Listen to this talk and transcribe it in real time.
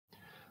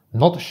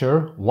Not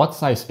sure what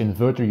size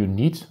inverter you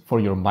need for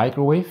your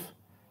microwave?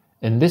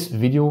 In this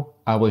video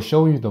I will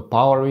show you the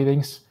power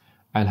readings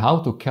and how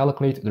to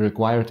calculate the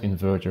required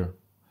inverter.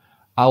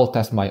 I will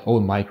test my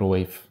own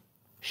microwave,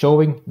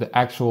 showing the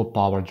actual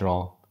power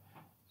draw.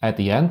 At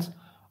the end,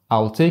 I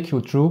will take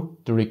you through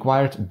the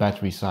required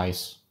battery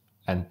size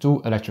and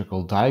two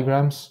electrical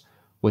diagrams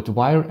with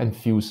wire and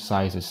fuse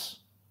sizes.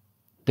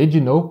 Did you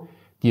know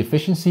the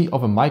efficiency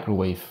of a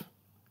microwave?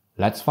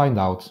 Let's find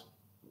out.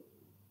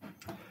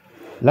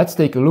 Let's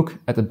take a look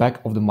at the back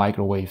of the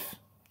microwave.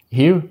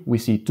 Here we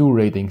see two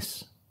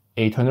ratings,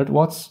 800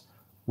 watts,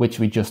 which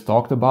we just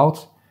talked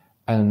about,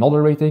 and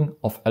another rating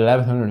of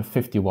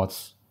 1150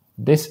 watts.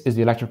 This is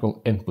the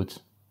electrical input.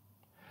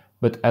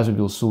 But as we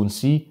will soon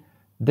see,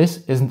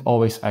 this isn't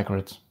always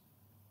accurate.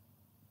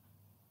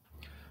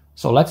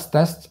 So let's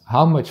test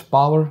how much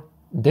power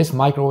this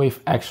microwave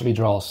actually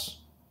draws.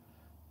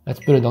 Let's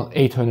put it on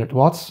 800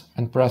 watts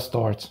and press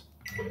start.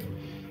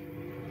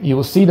 You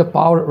will see the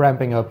power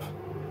ramping up.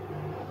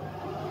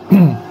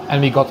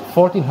 And we got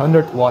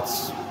 1400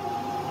 watts.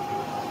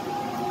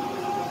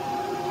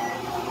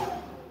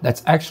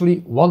 That's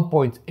actually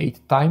 1.8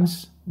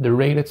 times the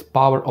rated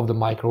power of the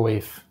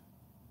microwave.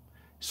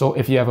 So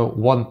if you have a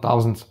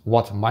 1000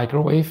 watt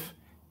microwave,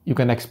 you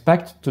can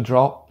expect to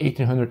draw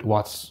 1800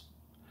 watts.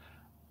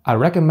 I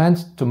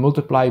recommend to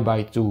multiply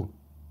by 2.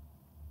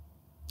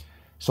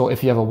 So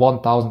if you have a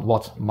 1000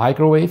 watt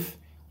microwave,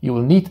 you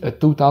will need a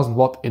 2000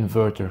 watt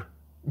inverter,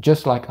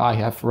 just like I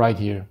have right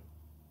here.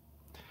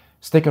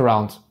 Stick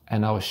around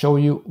and I will show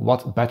you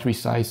what battery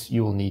size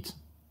you will need.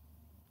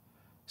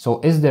 So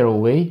is there a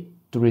way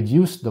to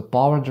reduce the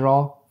power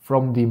draw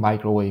from the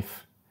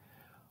microwave?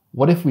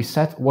 What if we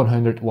set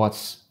 100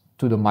 watts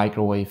to the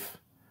microwave?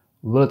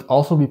 Will it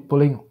also be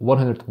pulling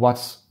 100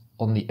 watts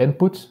on the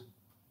input?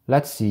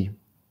 Let's see.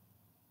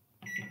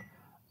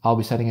 I'll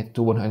be setting it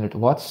to 100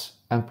 watts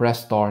and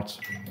press start.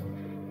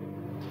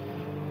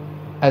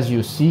 As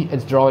you see,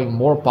 it's drawing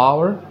more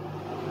power.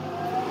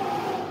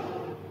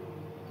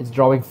 It's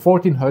drawing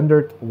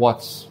 1400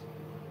 watts.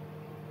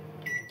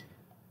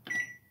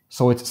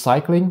 So it's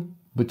cycling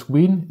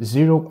between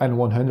 0 and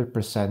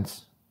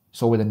 100%.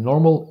 So with a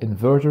normal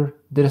inverter,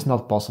 this is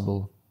not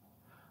possible.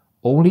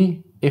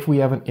 Only if we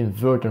have an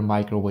inverter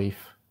microwave.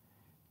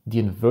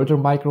 The inverter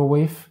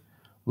microwave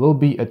will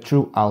be a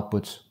true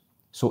output.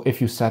 So if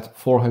you set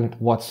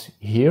 400 watts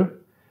here,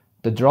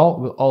 the draw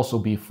will also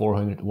be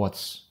 400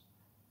 watts.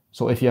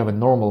 So if you have a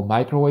normal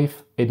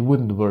microwave, it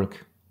wouldn't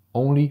work.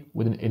 Only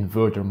with an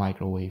inverter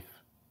microwave.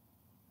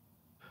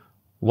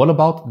 What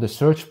about the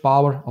surge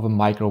power of a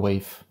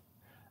microwave?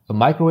 A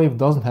microwave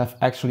doesn't have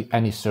actually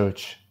any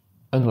surge,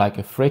 unlike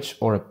a fridge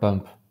or a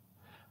pump.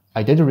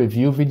 I did a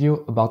review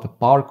video about the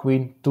Power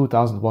Queen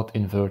 2000 watt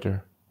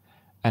inverter,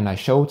 and I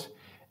showed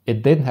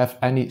it didn't have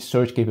any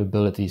surge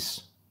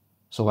capabilities.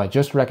 So I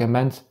just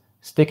recommend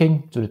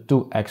sticking to the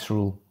 2x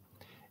rule.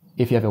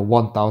 If you have a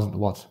 1000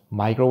 watt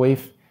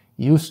microwave,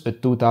 use a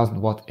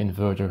 2000 watt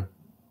inverter.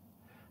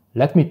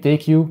 Let me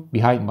take you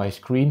behind my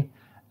screen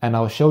and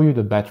I'll show you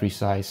the battery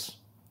size.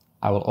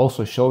 I will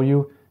also show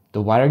you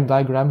the wiring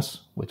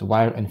diagrams with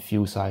wire and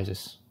fuse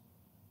sizes.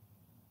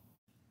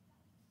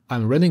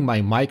 I'm running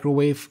my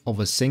microwave of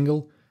a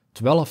single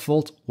 12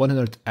 volt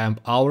 100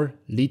 amp hour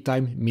lead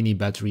time mini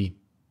battery.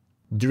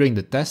 During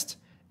the test,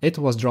 it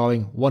was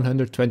drawing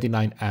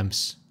 129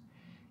 amps,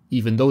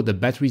 even though the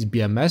battery's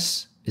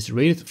BMS is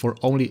rated for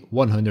only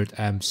 100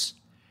 amps.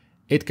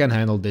 It can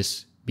handle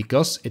this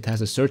because it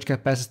has a surge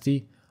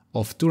capacity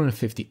of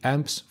 250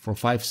 amps for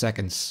 5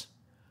 seconds.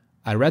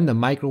 I ran the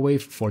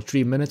microwave for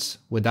 3 minutes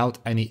without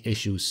any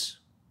issues.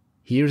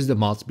 Here's the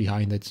math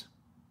behind it.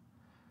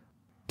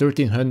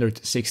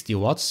 1360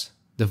 watts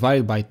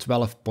divided by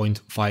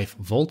 12.5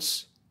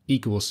 volts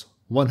equals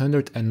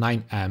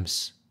 109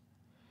 amps.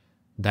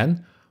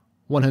 Then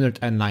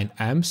 109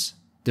 amps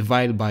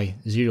divided by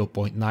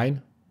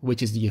 0.9,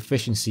 which is the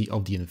efficiency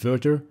of the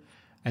inverter,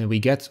 and we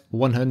get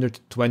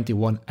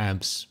 121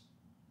 amps.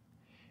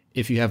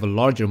 If you have a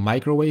larger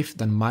microwave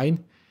than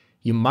mine,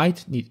 you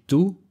might need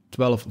two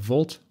 12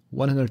 volt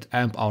 100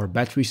 amp hour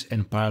batteries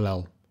in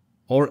parallel,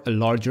 or a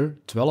larger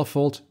 12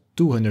 volt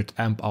 200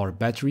 amp hour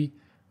battery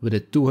with a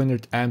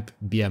 200 amp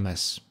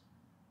BMS.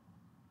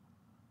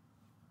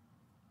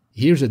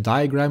 Here's a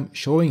diagram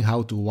showing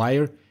how to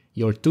wire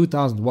your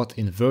 2000 watt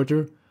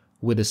inverter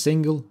with a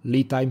single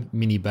lead time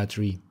mini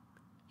battery.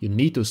 You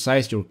need to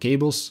size your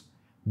cables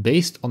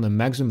based on the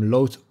maximum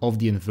load of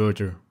the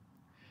inverter.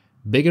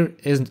 Bigger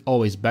isn't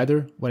always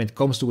better when it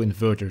comes to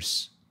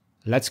inverters.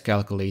 Let's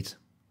calculate.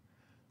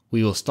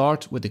 We will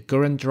start with the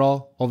current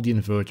draw of the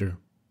inverter.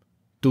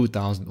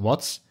 2000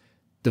 watts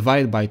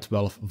divided by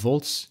 12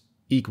 volts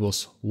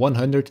equals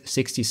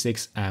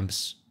 166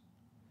 amps.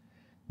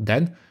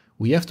 Then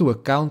we have to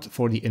account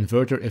for the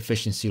inverter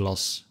efficiency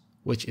loss,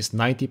 which is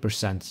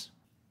 90%.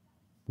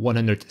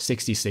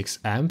 166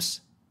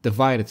 amps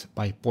divided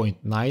by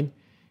 0.9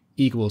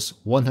 equals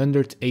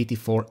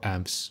 184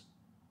 amps.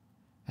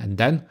 And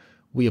then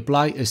we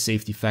apply a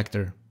safety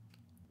factor.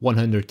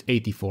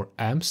 184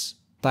 amps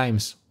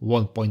times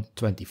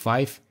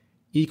 1.25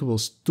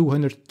 equals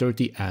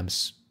 230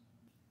 amps.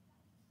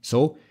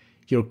 So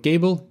your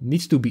cable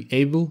needs to be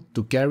able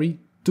to carry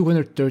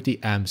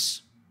 230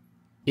 amps.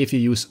 If you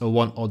use a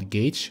 1/8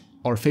 gauge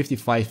or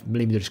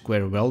 55mm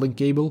square welding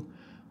cable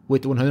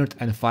with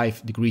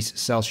 105 degrees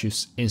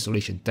Celsius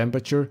insulation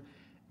temperature,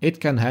 it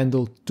can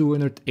handle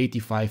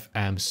 285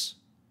 amps.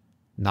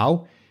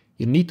 Now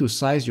you need to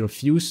size your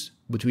fuse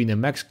between the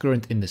max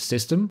current in the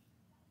system,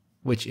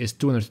 which is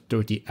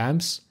 230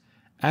 amps,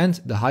 and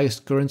the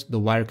highest current the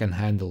wire can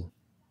handle,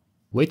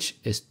 which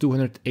is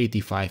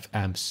 285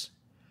 amps.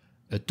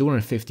 A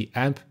 250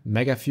 amp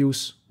mega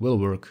fuse will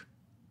work.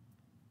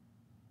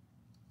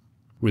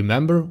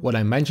 Remember what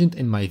I mentioned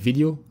in my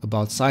video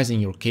about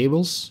sizing your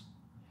cables?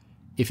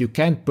 If you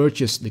can't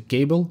purchase the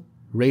cable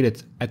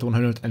rated at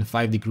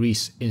 105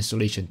 degrees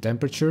insulation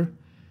temperature,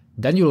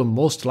 then you will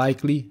most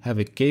likely have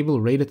a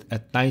cable rated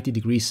at 90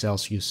 degrees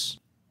Celsius,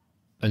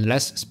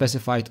 unless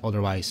specified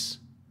otherwise.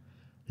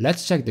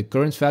 Let's check the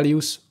current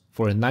values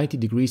for a 90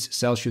 degrees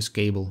Celsius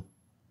cable.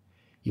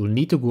 You'll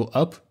need to go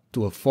up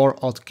to a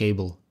 4/0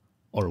 cable,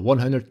 or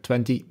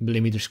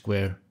 120mm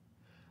square,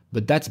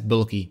 but that's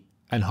bulky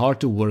and hard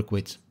to work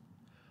with.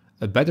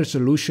 A better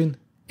solution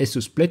is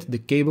to split the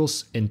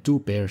cables in 2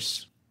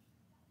 pairs.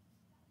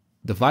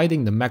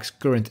 Dividing the max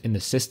current in the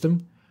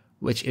system,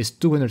 which is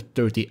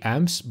 230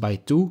 amps, by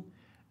 2,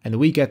 and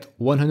we get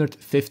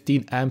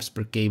 115 amps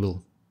per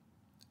cable.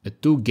 A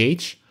 2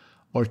 gauge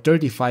or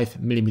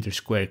 35mm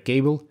square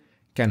cable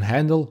can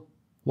handle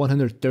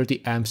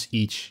 130 amps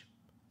each,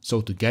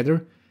 so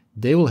together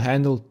they will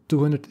handle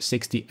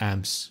 260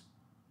 amps.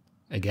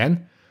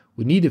 Again,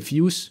 we need a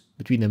fuse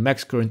between the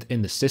max current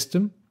in the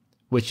system,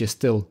 which is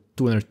still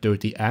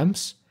 230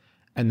 amps,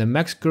 and the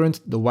max current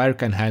the wire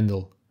can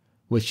handle,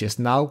 which is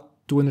now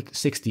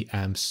 260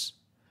 amps.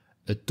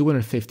 A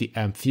 250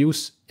 amp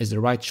fuse is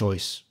the right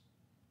choice.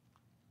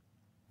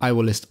 I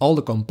will list all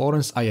the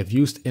components I have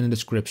used in the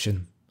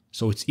description,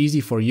 so it's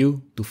easy for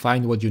you to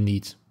find what you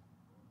need.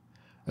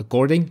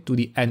 According to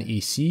the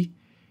NEC,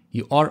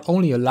 you are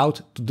only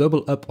allowed to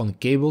double up on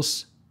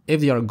cables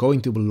if they are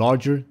going to be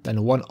larger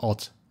than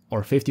 1/0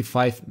 or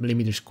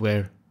 55mm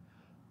square.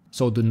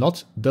 So do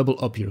not double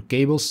up your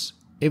cables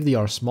if they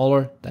are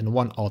smaller than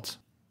 1/0.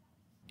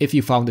 If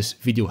you found this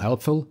video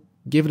helpful,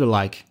 give it a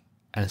like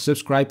and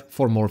subscribe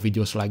for more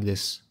videos like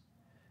this.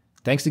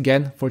 Thanks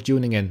again for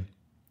tuning in,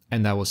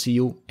 and I will see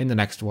you in the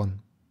next one.